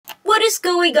What is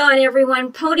going on,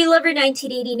 everyone?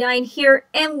 Ponylover1989 here,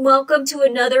 and welcome to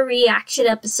another reaction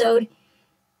episode.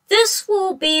 This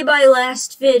will be my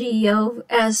last video,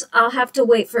 as I'll have to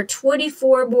wait for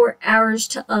 24 more hours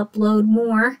to upload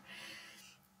more.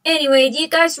 Anyway, do you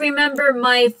guys remember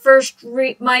my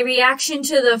reaction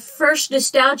to the first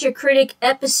Nostalgia Critic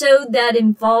episode that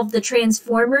involved the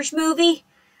Transformers movie?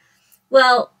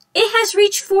 Well, it has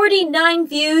reached 49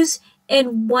 views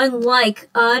and 1 like,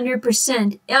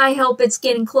 100%. I hope it's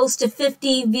getting close to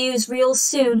 50 views real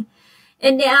soon.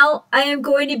 And now I am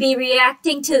going to be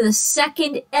reacting to the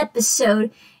second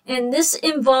episode, and this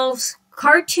involves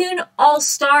Cartoon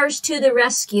All-Stars to the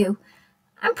Rescue.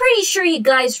 I'm pretty sure you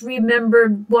guys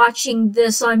remembered watching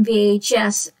this on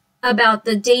VHS about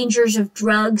the dangers of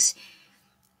drugs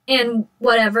and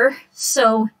whatever.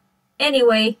 So,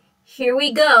 anyway, here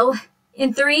we go.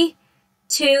 In 3,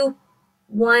 2,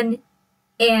 1,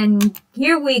 and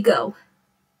here we go.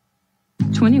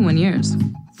 21 years.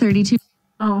 32.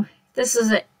 Oh, that's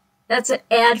an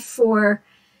ad for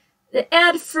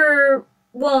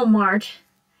Walmart.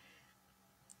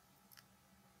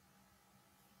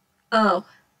 Oh.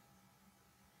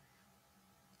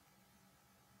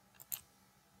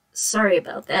 Sorry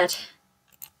about that.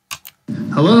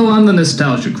 Hello, I'm the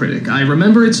Nostalgia Critic. I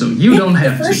remember it so you don't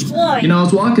have to. You know, I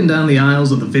was walking down the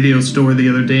aisles of the video store the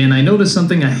other day and I noticed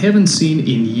something I haven't seen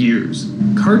in years.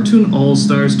 Cartoon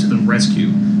All-Stars to the Rescue.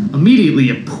 Immediately,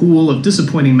 a pool of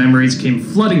disappointing memories came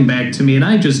flooding back to me and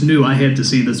I just knew I had to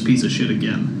see this piece of shit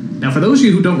again. Now, for those of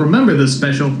you who don't remember this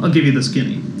special, I'll give you the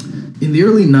skinny. In the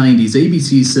early 90s,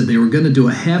 ABC said they were going to do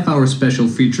a half-hour special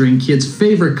featuring kids'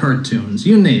 favorite cartoons.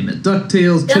 You name it.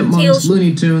 DuckTales, Chipmunks,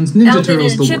 Looney Tunes, Ninja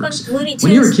Turtles, the works.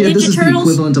 When you're a kid, this is the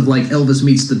equivalent of like Elvis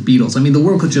meets the Beatles. I mean, the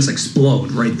world could just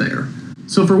explode right there.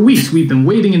 So for weeks, we've been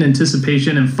waiting in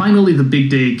anticipation, and finally the big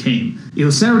day came. It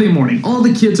was Saturday morning. All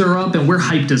the kids are up, and we're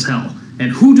hyped as hell.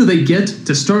 And who do they get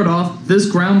to start off this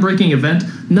groundbreaking event?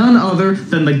 None other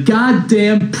than the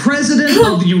goddamn President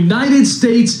of the United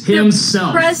States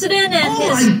himself. President and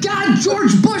my God,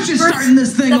 George Bush is starting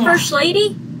this thing off. The First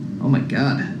Lady? Oh my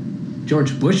God.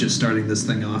 George Bush is starting this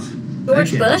thing off.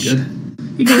 George Bush?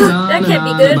 He goes on and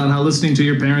on about how listening to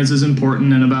your parents is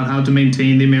important and about how to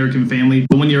maintain the American family.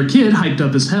 But when you're a kid, hyped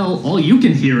up as hell, all you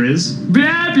can hear is,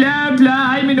 blah, blah, blah,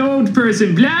 I'm an old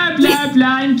person, blah, blah, blah,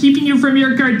 I'm keeping you from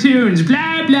your cartoons,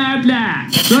 blah, blah, blah.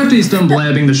 So after he's done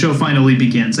blabbing, the show finally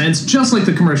begins, and it's just like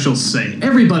the commercials say.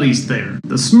 Everybody's there.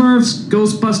 The Smurfs,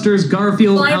 Ghostbusters,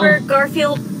 Garfield, Alf.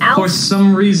 Garfield, Alf. For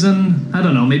some reason, I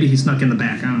don't know, maybe he snuck in the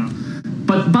back, I don't know.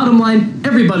 But bottom line,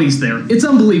 everybody's there. It's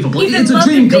unbelievable. Even it's a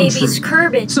dream come true.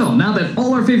 Kerbin. So now that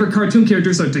all our favorite cartoon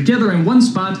characters are together in one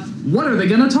spot, what are they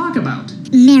going to talk about?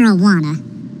 Marijuana.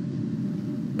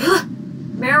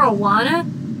 Marijuana?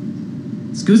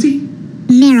 Scoozy?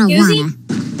 Marijuana.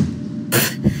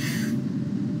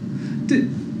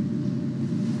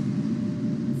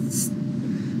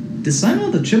 Did Simon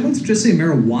of the Chipmunks just say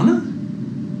marijuana?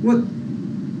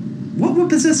 What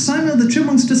possessed Simon of the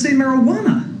Chipmunks to say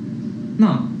marijuana?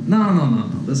 No.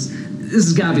 This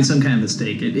has got to be some kind of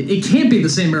mistake. It can't be the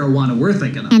same marijuana we're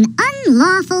thinking of. An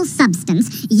unlawful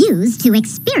substance used to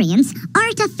experience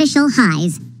artificial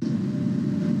highs.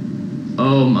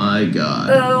 Oh my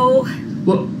God. Oh.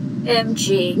 What?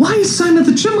 MG. Why is Simon of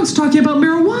the Chipmunks talking about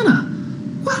marijuana?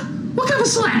 What kind of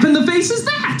slap in the face is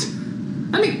that?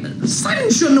 I mean, Simon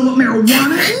shouldn't know what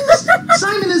marijuana is.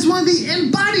 Simon is one of the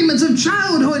embodiments of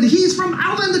childhood. He's from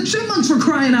Alvin and the Chipmunks, for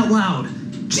crying out loud.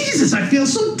 Jesus, I feel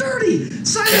so dirty.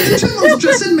 Simon the Chipmunks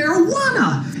just said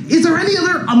marijuana. Is there any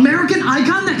other American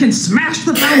icon that can smash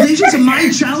the foundations of my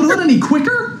childhood any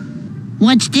quicker?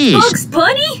 What's this? Bugs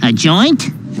Bunny? A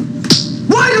joint?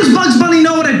 Why does Bugs Bunny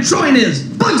know what a joint is?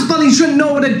 Bugs Bunny shouldn't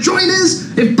know what a joint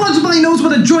is. If Bugs Bunny knows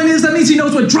what a joint is, that means he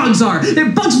knows what drugs are.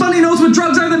 If Bugs Bunny knows what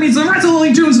drugs are, that means the rest of the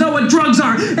Looney Tunes know what drugs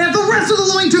are. And if the rest of the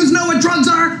Looney Tunes know what drugs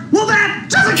are, well, that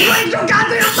just explains so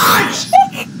goddamn much!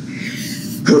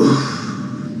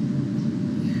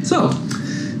 So,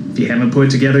 if you haven't put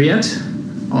it together yet,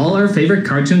 all our favorite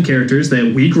cartoon characters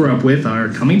that we grew up with are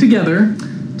coming together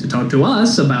to talk to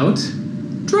us about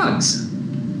drugs.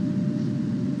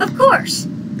 Of course.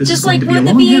 This just is going like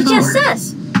to be what the VHS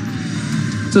says.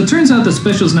 So it turns out the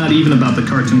special's not even about the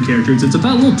cartoon characters, it's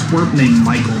about a little twerp named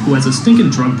Michael who has a stinking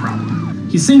drug problem.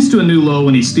 He sinks to a new low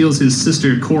when he steals his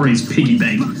sister Corey's piggy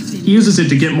bank. He uses it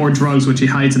to get more drugs, which he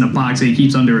hides in a box that he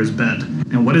keeps under his bed.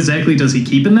 And what exactly does he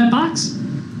keep in that box?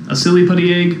 A silly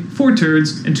putty egg, 4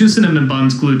 turds, and 2 cinnamon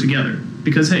buns glued together.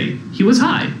 Because hey, he was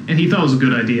high, and he thought it was a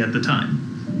good idea at the time.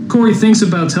 Corey thinks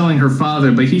about telling her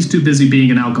father, but he's too busy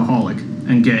being an alcoholic,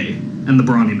 and gay, and the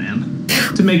brawny man.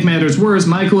 To make matters worse,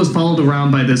 Michael is followed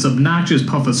around by this obnoxious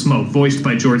puff of smoke voiced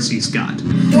by George C. Scott.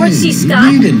 George C.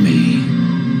 Scott? He needed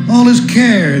me. All his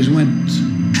cares went...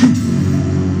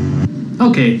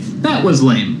 Okay, that was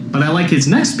lame, but I like his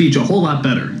next speech a whole lot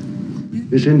better.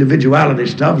 This individuality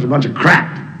stuff's a bunch of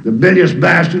crap. The bilious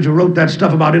bastards who wrote that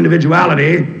stuff about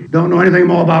individuality don't know anything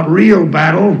more about real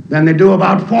battle than they do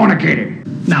about fornicating.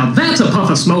 Now that's a puff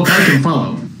of smoke I can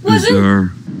follow.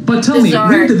 Wasn't But tell me,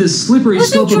 where did this slippery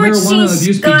slope of marijuana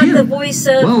abuse begin? The voice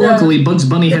of well, luckily Bugs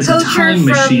Bunny has a time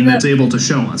machine that's able to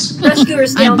show us.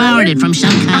 Rescuers I borrowed it from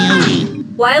some coyote.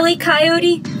 Wile E.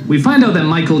 Coyote? We find out that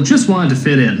Michael just wanted to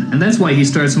fit in, and that's why he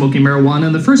started smoking marijuana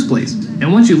in the first place.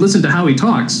 And once you listen to how he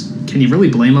talks, can you really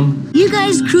blame him? You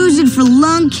guys cruising for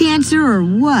lung cancer or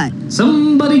what?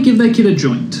 Somebody give that kid a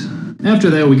joint.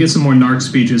 After that, we get some more narc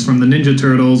speeches from the Ninja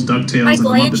Turtles, DuckTales, and the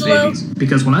Muppet Babies.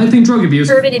 Because when I think drug abuse,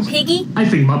 Urban and Piggy, I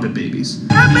think Muppet Babies.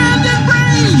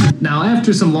 Now,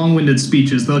 after some long-winded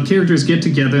speeches, the characters get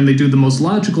together and they do the most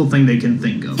logical thing they can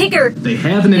think of. Tigger. They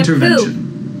have an intervention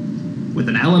with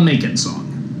an Alan Menken song.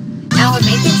 Alan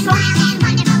Menken song?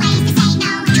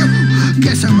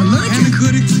 Guess I'm allergic. And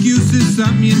good excuse is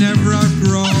something you never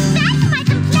outgrow. That's my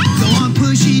complaint. Go on,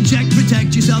 pushy, check,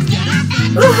 protect yourself, get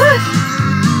it.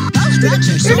 Those drugs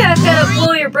are so You're not gonna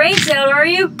blow your brains out, are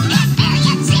you?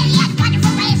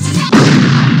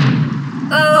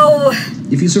 Oh.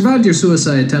 If you survived your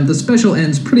suicide attempt, the special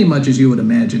ends pretty much as you would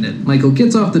imagine it. Michael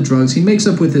gets off the drugs, he makes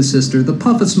up with his sister, the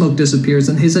puff of smoke disappears,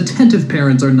 and his attentive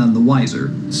parents are none the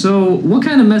wiser. So, what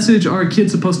kind of message are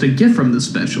kids supposed to get from this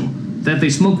special? That they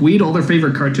smoke weed, all their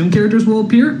favorite cartoon characters will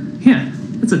appear? Yeah,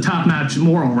 that's a top-notch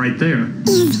moral right there.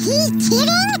 Is he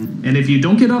kidding? And if you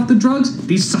don't get off the drugs,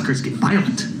 these suckers get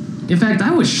violent. In fact,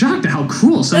 I was shocked at how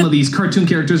cruel some of these cartoon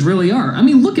characters really are. I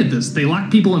mean, look at this. They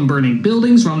lock people in burning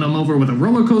buildings, run them over with a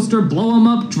roller coaster, blow them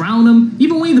up, drown them.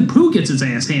 Even Winnie the Pooh gets his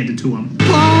ass handed to him.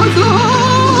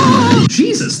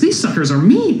 Jesus, these suckers are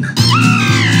mean.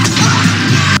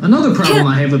 Another problem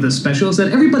I have with this special is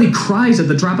that everybody cries at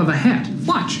the drop of a hat.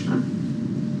 Watch.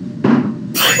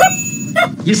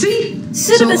 You see?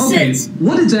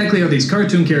 What exactly are these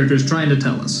cartoon characters trying to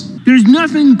tell us? There's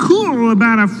nothing cool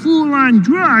about a fool on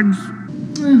drugs.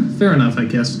 Fair enough, I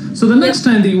guess. So the next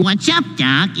time the... What's up,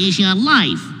 Doc, is your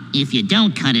life, if you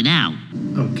don't cut it out.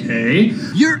 Okay.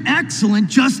 You're excellent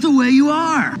just the way you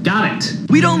are. Got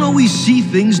it. We don't always see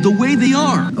things the way they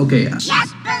are. Okay.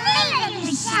 Just believe in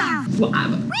yourself. Well,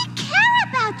 We care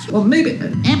about you. well, maybe...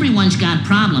 Everyone's got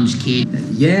problems, kid.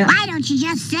 yeah. Why don't you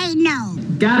just say no?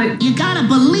 Got it. You gotta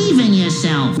believe in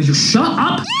yourself. Will you shut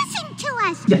up? Listen to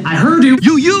us. Yeah, I heard you.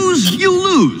 You use, you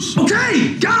lose.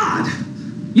 Okay, God!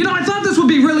 You know, I thought this would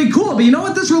be really cool, but you know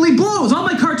what? This really blows. All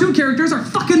my cartoon characters are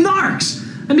fucking narcs.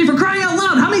 I mean, for crying out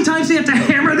loud, how many times do you have to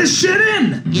hammer this shit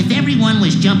in? If everyone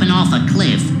was jumping off a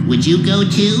cliff, would you go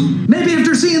too? Maybe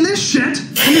after seeing this shit.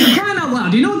 I mean, for crying out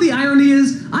loud, do you know what the irony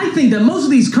is? I think that most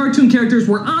of these cartoon characters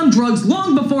were on drugs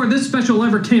long before this special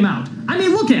ever came out. I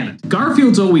mean, look at it.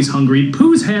 Garfield's always hungry,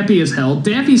 Pooh's happy as hell,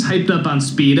 Daffy's hyped up on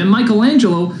speed, and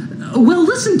Michelangelo, well,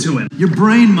 listen to him. Your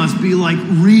brain must be, like,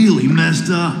 really messed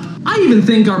up. I even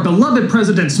think our beloved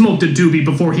president smoked a doobie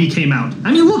before he came out.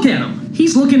 I mean, look at him.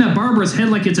 He's looking at Barbara's head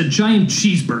like it's a giant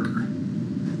cheeseburger.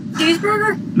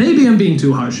 Cheeseburger? Maybe I'm being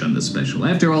too harsh on this special.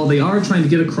 After all, they are trying to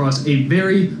get across a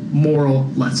very moral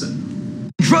lesson.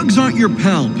 Drugs aren't your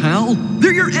pal.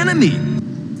 They're your enemy.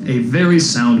 A very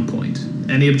sound point.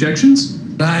 Any objections?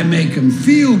 I make him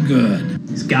feel good.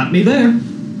 He's got me there.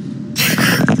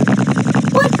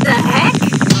 What the heck?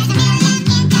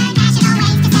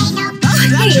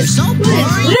 Hey, what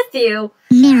is with you?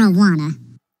 Marijuana.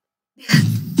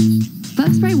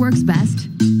 Bug spray works best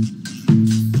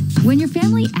when your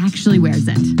family actually wears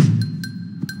it.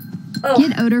 Oh,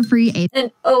 Get odor-free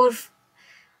an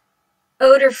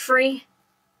odor-free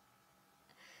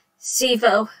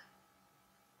Zevo.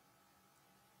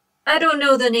 I don't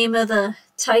know the name of the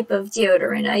type of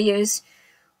deodorant I use.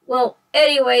 Well,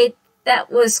 anyway,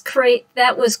 that was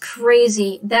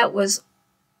crazy. That was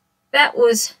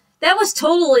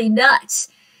totally nuts.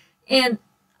 And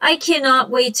I cannot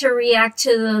wait to react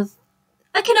to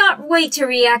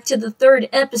the third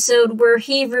episode where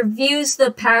he reviews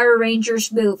the Power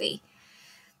Rangers movie.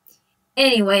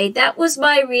 Anyway, that was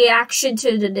my reaction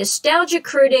to the Nostalgia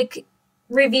Critic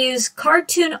reviews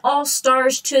Cartoon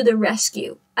All-Stars to the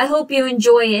Rescue. I hope you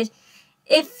enjoy it.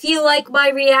 If you like my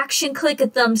reaction, click a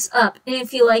thumbs up. And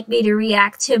if you like me to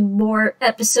react to more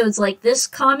episodes like this,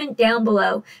 comment down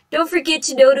below. Don't forget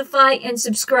to notify and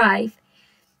subscribe.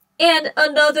 And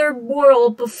another moral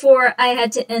before I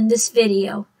had to end this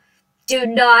video. Do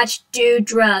not do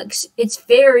drugs. It's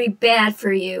very bad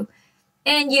for you.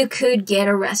 and you could get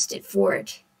arrested for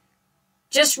it.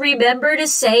 Just remember to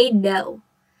say no.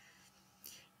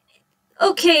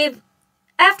 Okay,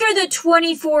 after the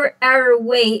 24-hour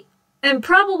wait, and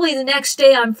probably the next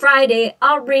day on Friday,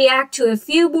 I'll react to a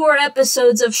few more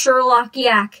episodes of Sherlock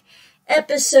Yak.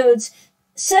 Episodes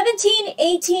 17,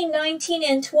 18, 19,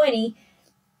 and 20,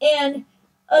 and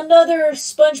another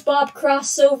SpongeBob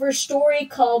crossover story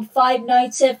called Five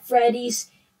Nights at Freddy's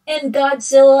and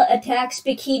Godzilla Attacks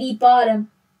Bikini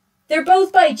Bottom. They're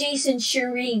both by Jason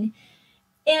Shireen.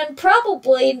 And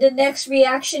probably the next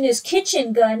reaction is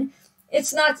Kitchen Gun.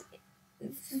 It's not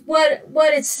what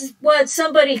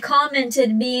somebody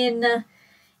commented me in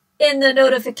the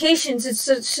notifications.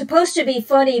 It's supposed to be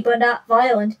funny but not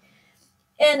violent.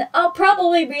 And I'll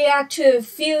probably react to a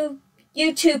few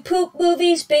YouTube poop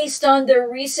movies based on their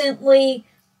recently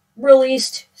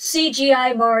released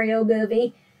CGI Mario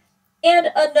movie.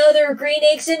 And another Green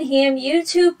Eggs and Ham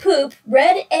YouTube poop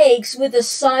red eggs with a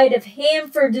side of ham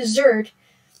for dessert.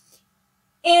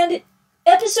 And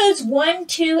episodes 1,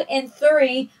 2, and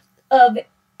 3 of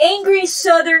Angry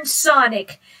Southern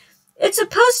Sonic. It's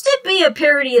supposed to be a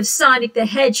parody of Sonic the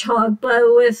Hedgehog, but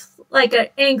with like an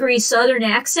angry Southern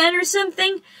accent or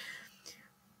something.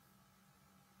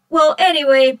 Well,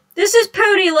 anyway, this is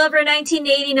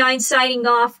Ponylover1989 signing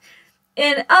off,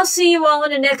 and I'll see you all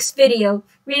in the next video.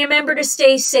 Remember to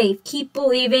stay safe. Keep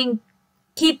believing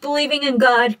in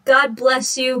God. God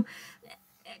bless you.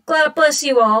 God bless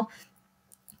you all.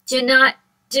 Do not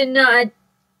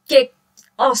get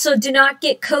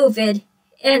COVID,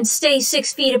 and stay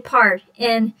 6 feet apart,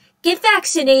 and get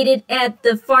vaccinated at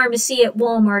the pharmacy at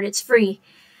Walmart. It's free.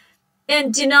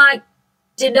 And do not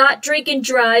drink and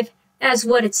drive, as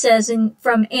what it says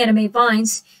from Anime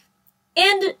Vines.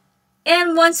 And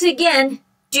once again,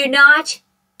 do not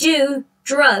do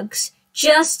drugs.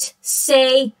 Just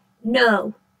say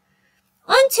no.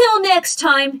 Until next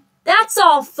time, that's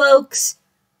all, folks.